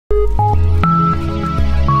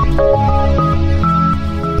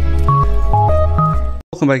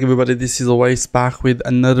Welcome back everybody, this is Awais back with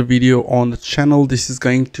another video on the channel. This is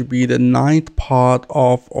going to be the 9th part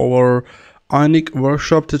of our IONIC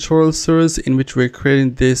workshop tutorial series in which we're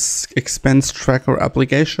creating this expense tracker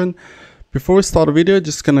application. Before we start the video,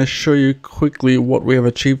 just gonna show you quickly what we have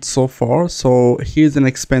achieved so far. So here's an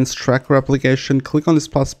expense tracker application. Click on this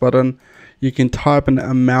plus button. You can type an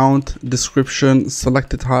amount, description, select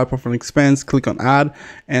the type of an expense, click on add,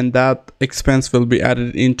 and that expense will be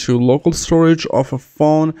added into local storage of a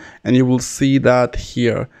phone, and you will see that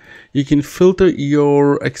here. You can filter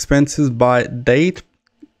your expenses by date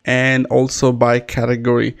and also by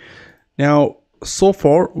category. Now, so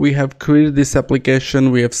far we have created this application.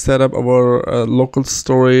 We have set up our local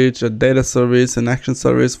storage, a data service, an action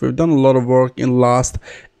service. We've done a lot of work in last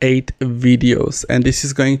 8 videos, and this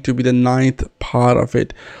is going to be the 9th part of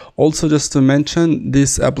it. Also, just to mention,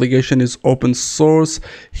 this application is open source.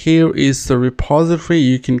 Here is the repository.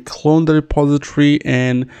 You can clone the repository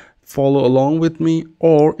and follow along with me,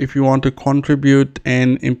 or if you want to contribute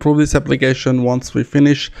and improve this application once we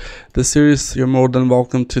finish the series, you're more than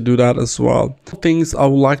welcome to do that as well. Things I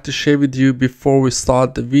would like to share with you before we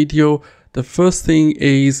start the video. The first thing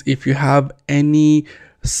is, if you have any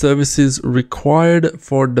services required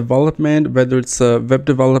for development, whether it's a web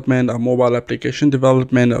development, a mobile application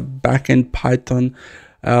development, a backend Python,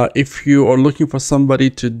 if you are looking for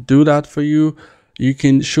somebody to do that for you, you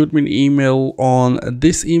can shoot me an email on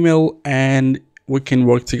this email and we can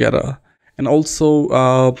work together. And also,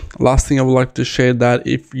 last thing I would like to share, that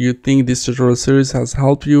if you think this tutorial series has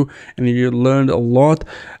helped you and you learned a lot,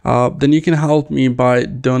 then you can help me by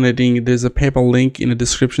donating. There's a PayPal link in the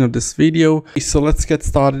description of this video. So let's get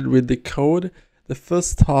started with the code. The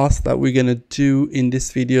first task that we're gonna do in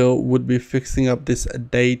this video would be fixing up this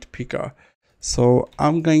date picker. So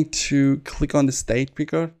I'm going to click on this date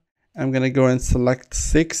picker. I'm gonna go and select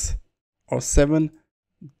 6 or 7,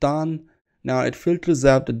 done. Now it filters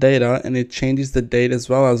out the data and it changes the date as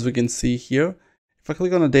well, as we can see here. If I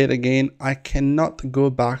click on the date again, I cannot go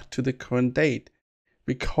back to the current date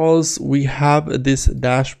because we have this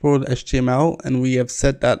dashboard HTML and we have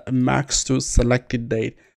set that max to selected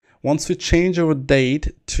date. Once we change our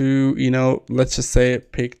date to, let's just say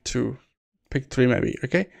pick 3 maybe,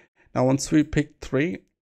 okay? Now once we pick 3,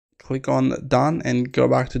 click on done and go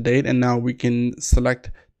back to date, and now we can select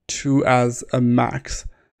 2 as a max.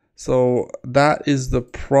 So that is the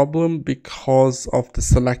problem because of the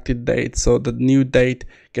selected date. So the new date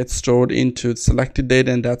gets stored into selected date,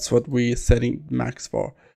 and that's what we're setting max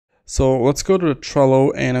for. So let's go to the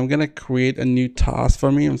Trello, and I'm gonna create a new task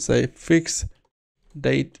for me and say fix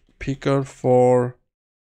date picker for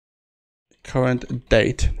current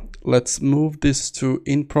date. Let's move this to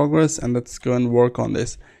in progress and let's go and work on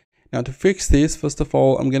this. Now to fix this, first of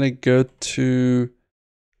all, I'm gonna go to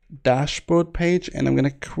dashboard page and I'm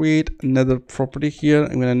gonna create another property here.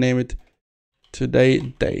 I'm gonna name it today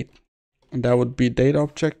date, and that would be date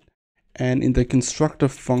object. And in the constructor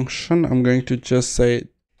function, I'm going to just say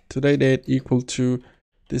today date equal to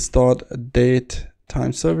this dot date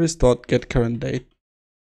time service dot get current date.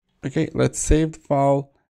 Okay, let's save the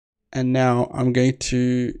file, and now I'm going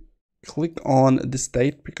to click on this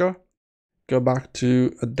date picker, go back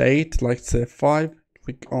to a date, like say 5,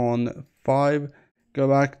 click on 5, go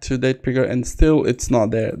back to date picker, and still it's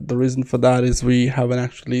not there. The reason for that is we haven't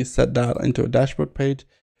actually set that into a dashboard page.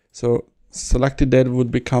 So selected date would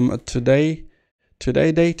become a today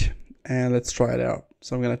date, and let's try it out.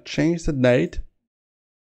 So I'm going to change the date,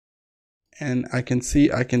 and I can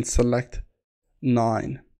see I can select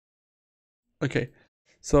 9. Okay,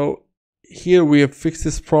 so here we have fixed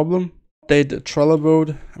this problem. Update the Trello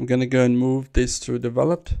board. I'm going to go and move this to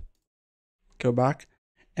developed, go back.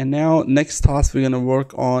 And now next task we're going to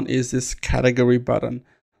work on is this category button.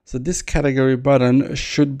 So this category button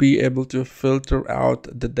should be able to filter out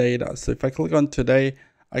the data. So if I click on today,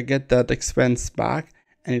 I get that expense back,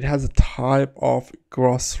 and it has a type of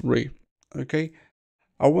grocery. Okay,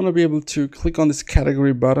 I want to be able to click on this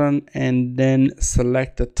category button and then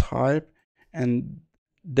select the type, and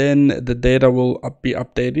then the data will be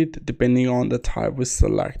updated depending on the type we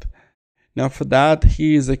select. Now for that,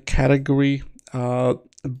 here is a category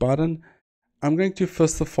button. I'm going to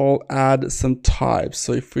first of all add some types.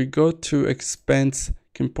 So if we go to expense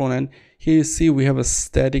component, here you see we have a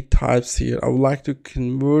static types here. I would like to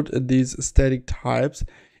convert these static types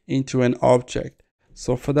into an object.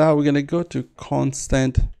 So for that, we're going to go to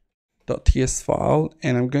constant.ts file,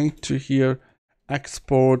 and I'm going to here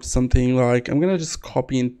export something like, I'm going to just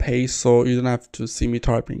copy and paste so you don't have to see me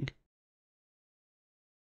typing.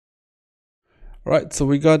 All right, so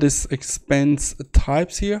we got this expense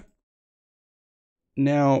types here.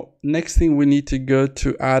 Now, next thing, we need to go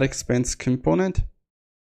to add expense component.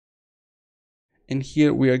 And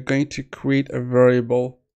here we are going to create a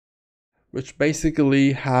variable which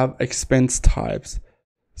basically have expense types.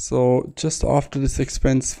 So just after this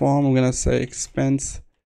expense form, I'm going to say expense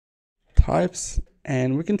types,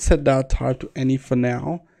 and we can set that type to any for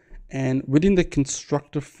now. And within the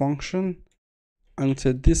constructor function, I'm going to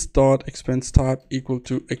say this dot expense type equal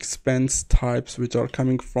to expense types, which are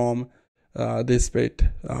coming from this bit,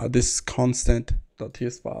 this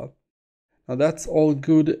constant.ts file. Now that's all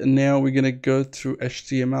good. Now we're going to go to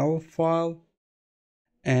HTML file,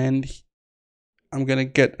 and I'm going to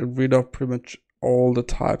get rid of pretty much all the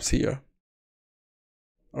types here.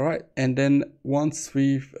 All right, and then once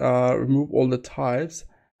we've removed all the types,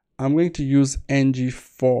 I'm going to use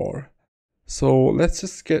ng4. So let's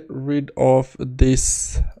just get rid of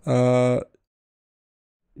this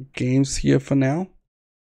games here for now.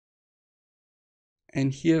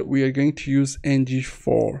 And here we are going to use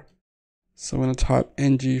ng4. So I'm going to type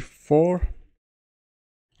ng4,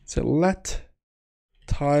 so let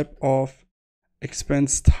type of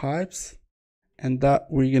expense types, and that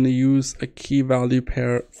we're going to use a key value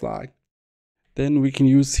pair flag. Then we can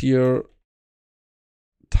use here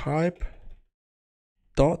type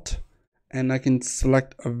dot, and I can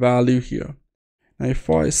select a value here. Now if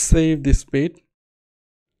I save this bit,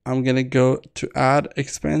 I'm going to go to add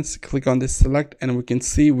expense, click on this select, and we can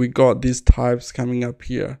see we got these types coming up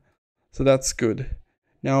here. So that's good.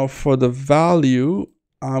 Now for the value,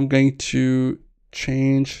 I'm going to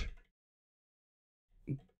change,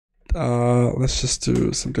 let's just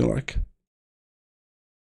do something like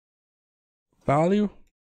value,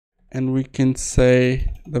 and we can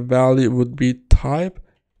say the value would be type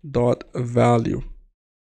dot value.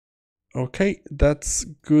 Okay, that's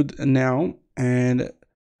good now, and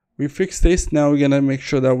we fixed this. Now we're gonna make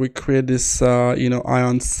sure that we create this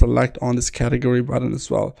ion select on this category button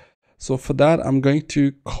as well. So for that, I'm going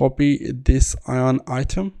to copy this ion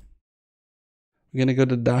item. We're gonna go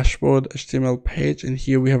to dashboard HTML page, and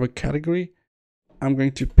here we have a category. I'm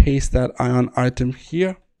going to paste that ion item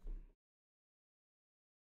here,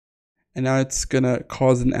 and now it's gonna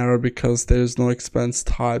cause an error because there's no expense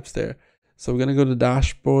types there. So we're gonna go to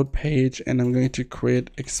dashboard page, and I'm going to create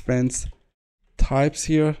expense types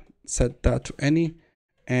here, set that to any,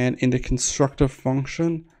 and in the constructor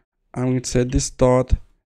function, I'm going to say this dot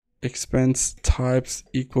expense types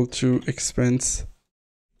equal to expense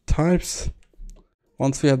types.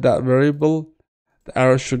 Once we have that variable, the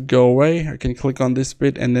error should go away. I can click on this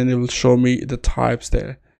bit, and then it will show me the types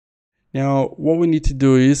there. Now what we need to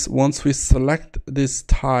do is, once we select this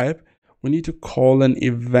type, we need to call an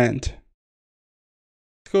event.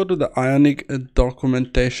 Let's go to the IONIC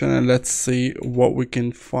documentation, and let's see what we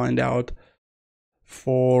can find out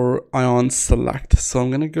for ion select. So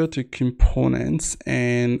I'm going to go to components,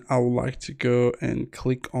 and I would like to go and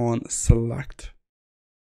click on select.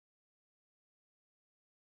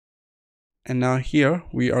 And now here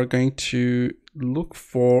we are going to look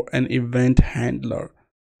for an event handler,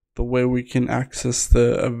 the way we can access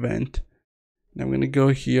the event. Now I'm going to go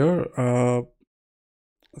here,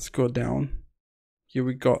 let's go down. Here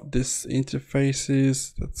we got this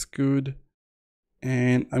interfaces, that's good.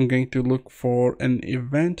 And I'm going to look for an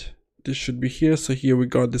event. This should be here. So here we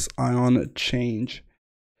got this ion change.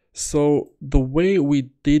 So the way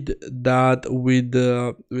we did that with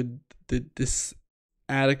this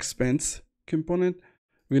add expense component,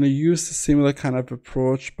 we're going to use a similar kind of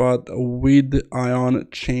approach, but with the ion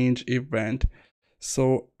change event.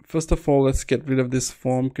 So first of all, let's get rid of this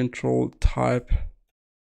form control type,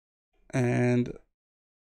 and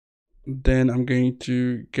then I'm going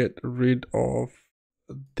to get rid of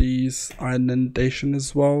these indentation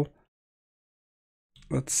as well.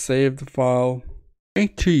 Let's save the file. I'm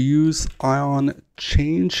going to use ion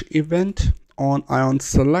change event on ion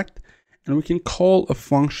select, and we can call a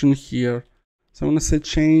function here. So I'm going to say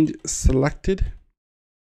change selected,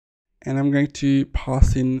 and I'm going to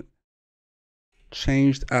pass in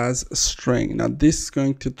changed as a string. Now this is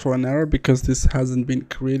going to throw an error because this hasn't been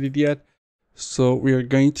created yet. So we are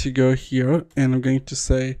going to go here, and I'm going to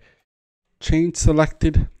say change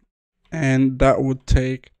selected, and that would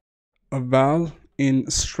take a val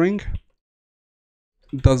in string.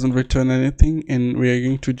 It doesn't return anything, and we are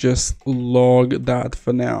going to just log that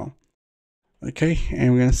for now. Okay,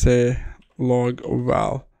 and we're going to say log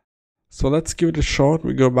val. So let's give it a shot.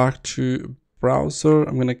 We go back to browser.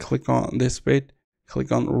 I'm going to click on this bit,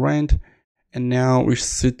 click on rent, and now we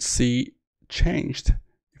should see changed.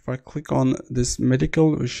 If I click on this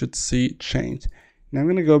medical, we should see changed. Now I'm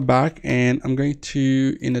going to go back, and I'm going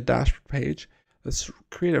to, in the dashboard page, let's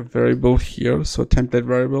create a variable here. So template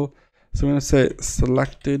variable. So I'm going to say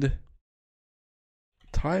selected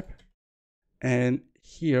type, and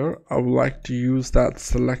here I would like to use that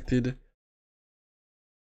selected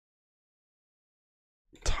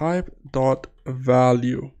type dot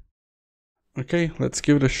value. Okay, let's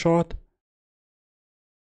give it a shot.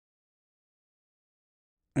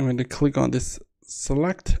 I'm going to click on this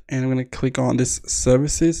select, and I'm going to click on this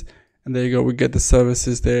services, and there you go, we get the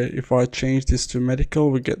services there. If I change this to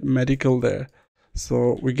medical, we get medical there.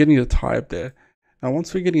 So we're getting a type there. Now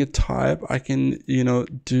once we're getting a type, I can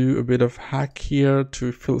do a bit of hack here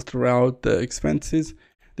to filter out the expenses.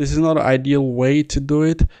 This is not an ideal way to do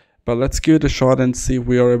it, but let's give it a shot and see if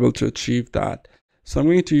we are able to achieve that. So I'm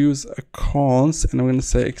going to use a cons, and I'm going to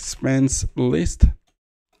say expense list,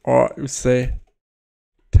 or we say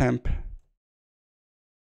temp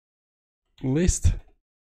list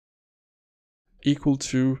equal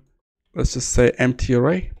to, let's just say, empty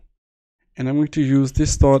array. And I'm going to use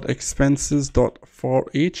this dot expenses dot for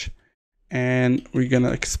each, and we're going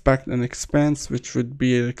to expect an expense, which would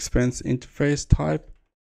be an expense interface type.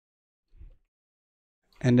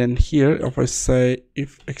 And then here, if I say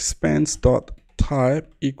if expense dot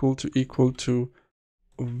type equal to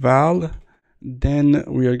val, then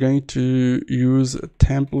we are going to use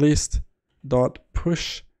temp list dot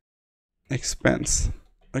push expense.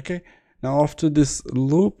 Okay, now after this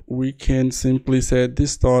loop, we can simply say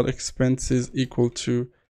this dot expenses equal to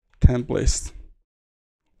temp list.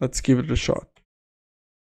 Let's give it a shot.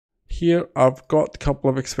 Here I've got a couple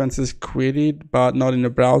of expenses created, but not in the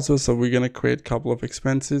browser, so we're going to create a couple of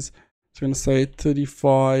expenses. So I'm going to say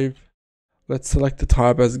 35. Let's select the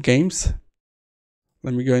type as games.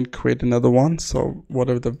 Let me go and create another one. So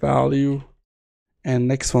whatever the value, and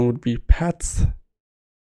next one would be pets.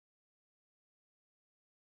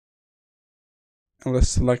 And let's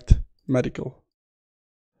select medical.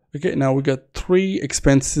 Okay, now we got 3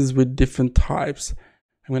 expenses with different types.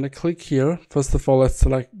 I'm going to click here. First of all, let's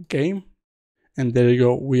select game, and there you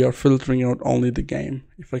go, we are filtering out only the game.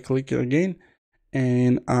 If I click it again,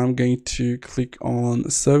 and I'm going to click on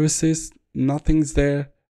services, nothing's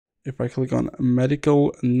there. If I click on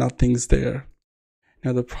medical, nothing's there.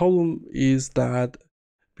 Now the problem is that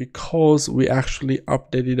because we actually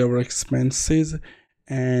updated our expenses,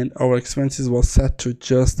 and our expenses was set to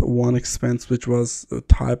just one expense, which was a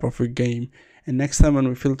type of a game, and next time when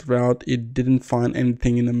we filter out, it didn't find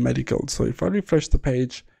anything in the medical. So if I refresh the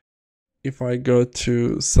page, if I go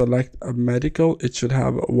to select a medical, it should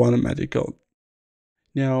have one medical.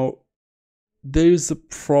 Now there is a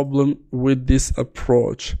problem with this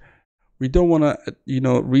approach. We don't want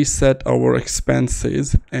to reset our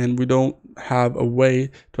expenses, and we don't have a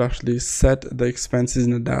way to actually set the expenses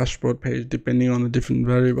in the dashboard page depending on a different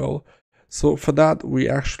variable. So for that, we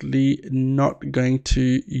actually not going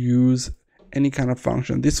to use any kind of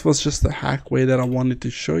function. This was just a hack way that I wanted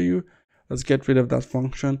to show you. Let's get rid of that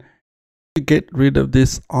function. To get rid of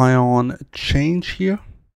this ion change here.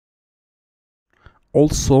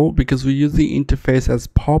 Also, because we use the interface as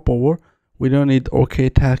popover, we don't need OK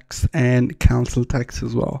text and cancel text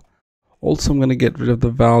as well. Also, I'm going to get rid of the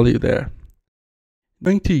value there. I'm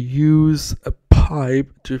going to use a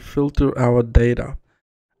pipe to filter our data.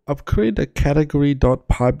 I've created a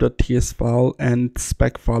category.pipe.ts file and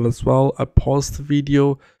spec file as well. I paused the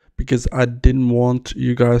video because I didn't want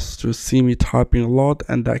you guys to see me typing a lot,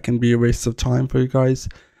 and that can be a waste of time for you guys.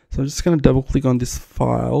 So I'm just going to double click on this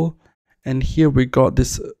file, and here we got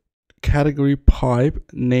this category pipe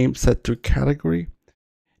name set to category.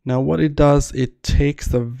 Now what it does, it takes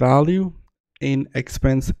the value in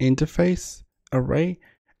expense interface array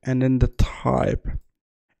and then the type,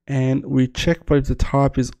 and we check for if the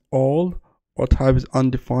type is all or type is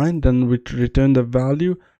undefined, then we return the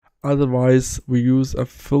value. Otherwise we use a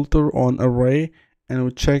filter on array and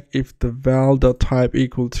we check if the val.type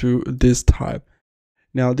equal to this type.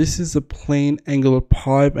 Now this is a plain Angular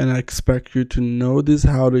pipe, and I expect you to know this,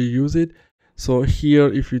 how to use it. So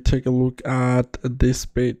here, if you take a look at this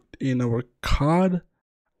bit in our code,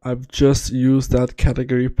 I've just used that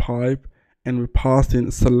category pipe, and we passed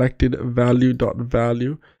in selected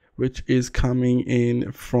value.value, which is coming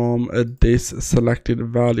in from this selected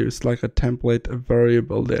value. It's like a template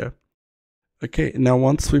variable there. Okay, now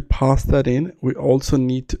once we pass that in, we also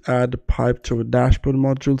need to add a pipe to our dashboard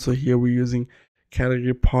module. So here we're using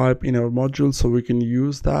category pipe in our module, so we can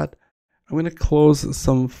use that. I'm going to close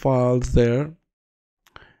some files there,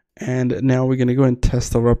 and now we're going to go and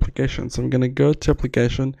test our application. So I'm going to go to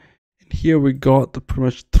application, and here we got pretty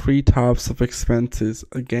much 3 types of expenses: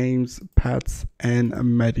 games, pets, and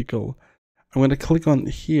medical. I'm going to click on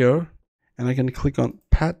here, and I can click on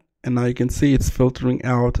pet, and now you can see it's filtering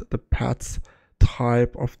out the pets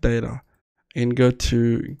type of data. And go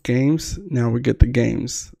to games, now we get the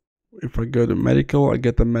games. If I go to medical, I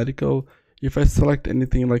get the medical. If I select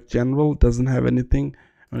anything like general, it doesn't have anything.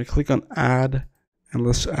 I'm gonna click on add, and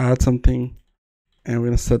let's add something, and we're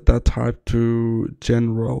gonna set that type to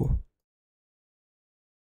general.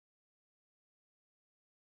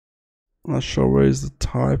 I'm not sure where is the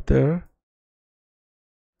type there.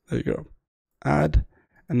 There you go, add,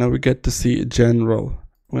 and now we get to see general.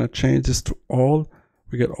 I'm gonna change this to all.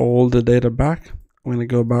 We get all the data back. I'm gonna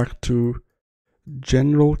go back to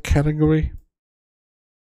general category,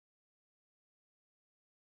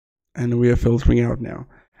 and we are filtering out now.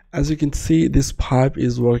 As you can see, this pipe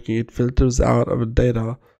is working. It filters out our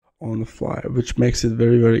data on the fly, which makes it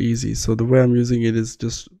very, very easy. So the way I'm using it is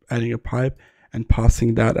just adding a pipe and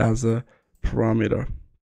passing that as a parameter.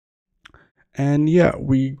 And yeah,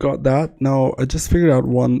 we got that. Now I just figured out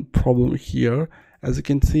one problem here. As you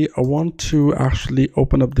can see, I want to actually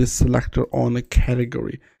open up this selector on a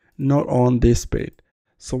category, not on this page.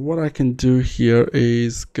 So what I can do here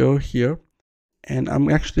is go here, and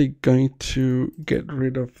I'm actually going to get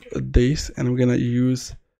rid of this, and I'm gonna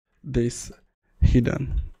use this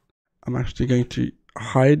hidden. I'm actually going to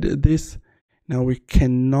hide this. Now we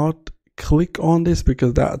cannot click on this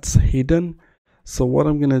because that's hidden. So what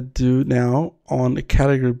I'm gonna do now, on the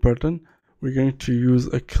category button, we're going to use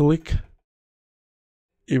a click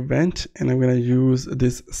event, and I'm going to use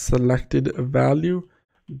this selected value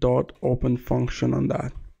dot open function on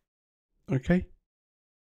that. Okay,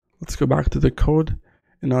 let's go back to the code,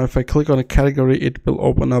 and now if I click on a category, it will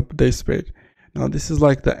open up this page. Now this is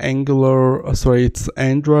like the Angular, it's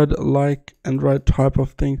Android type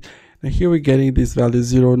of thing. Now here we're getting these values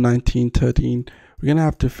 0, 19, 13. We're gonna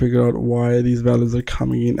have to figure out why these values are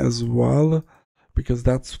coming in as well, because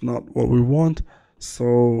that's not what we want.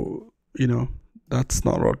 So that's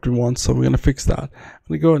not what we want, so we're gonna fix that. I'm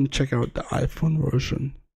gonna go and check out the iPhone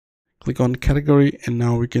version. Click on category, and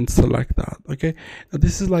now we can select that. Okay, now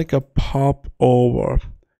this is like a popover.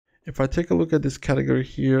 If I take a look at this category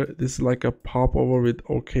here, this is like a popover with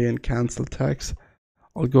OK and cancel text.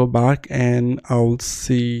 I'll go back and I'll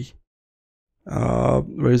see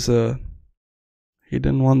where's a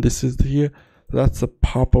hidden one. This is here. That's a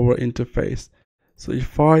popover interface. So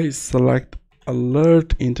if I select alert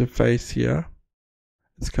interface here,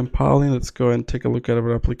 it's compiling. Let's go and take a look at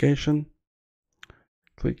our application.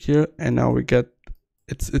 Click here, and now we get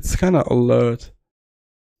it's kind of alert.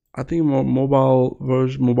 I think mobile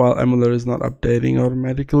emulator is not updating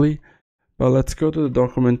automatically, but let's go to the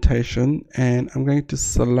documentation, and I'm going to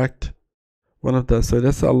select one of those. So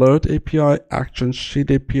that's alert API, action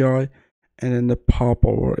sheet API, and then the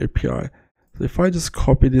popover API. So if I just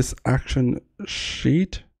copy this action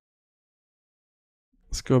sheet,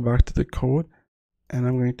 let's go back to the code, and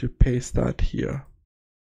I'm going to paste that here.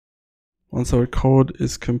 Once our code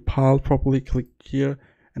is compiled properly, click here,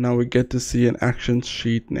 and now we get to see an action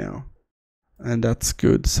sheet now, and that's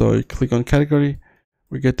good. So you click on category,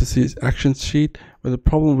 we get to see action sheet, but the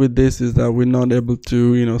problem with this is that we're not able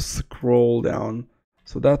to scroll down,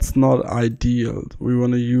 so that's not ideal. We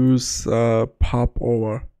want to use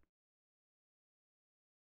popover.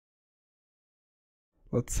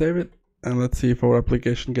 Let's save it, and let's see if our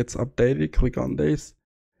application gets updated. Click on this,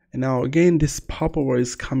 and now again this popover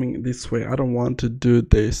is coming this way. I don't want to do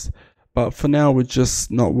this, but for now we're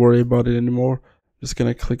just not worry about it anymore. Just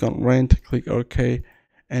gonna click on rent, click OK,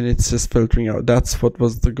 and it's just filtering out. That's what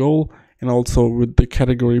was the goal. And also with the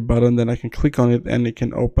category button, then I can click on it and it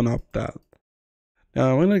can open up that.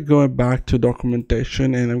 Now I'm gonna go back to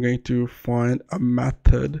documentation, and I'm going to find a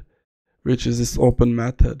method, which is this open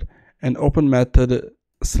method. And open method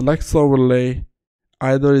selects overlay,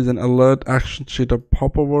 either is an alert, action sheet, or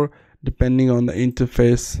popover, depending on the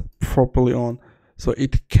interface properly on. So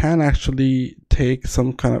it can actually take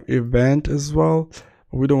some kind of event as well,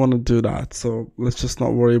 but we don't want to do that, so let's just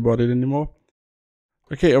not worry about it anymore.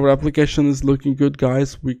 Okay, our application is looking good,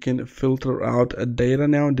 guys. We can filter out a data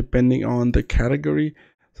now depending on the category,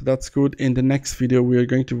 so that's good. In the next video, we are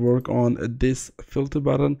going to work on this filter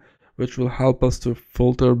button, which will help us to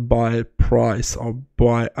filter by price or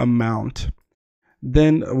by amount.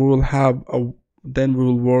 Then we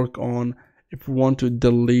will work on if we want to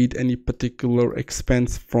delete any particular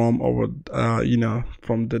expense from our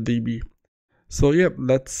from the DB. So yeah,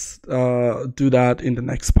 let's do that in the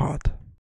next part.